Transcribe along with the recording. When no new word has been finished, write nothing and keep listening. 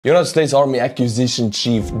United States Army Acquisition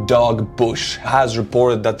Chief Doug Bush has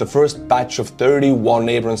reported that the first batch of 31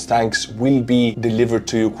 Abrams tanks will be delivered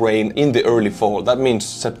to Ukraine in the early fall. That means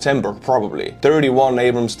September, probably. 31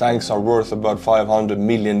 Abrams tanks are worth about 500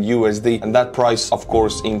 million USD, and that price, of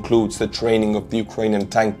course, includes the training of the Ukrainian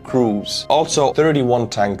tank crews. Also, 31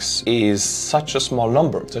 tanks is such a small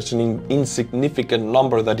number, such an insignificant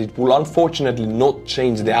number that it will unfortunately not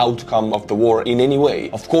change the outcome of the war in any way.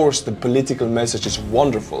 Of course, the political message is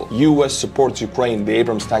wonderful. US supports Ukraine, the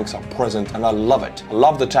Abrams tanks are present, and I love it. I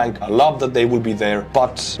love the tank, I love that they will be there,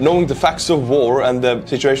 but knowing the facts of war and the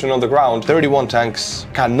situation on the ground, 31 tanks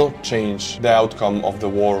cannot change the outcome of the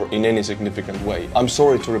war in any significant way. I'm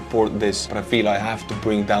sorry to report this, but I feel I have to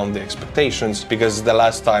bring down the expectations because the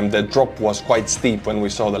last time the drop was quite steep when we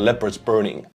saw the Leopards burning.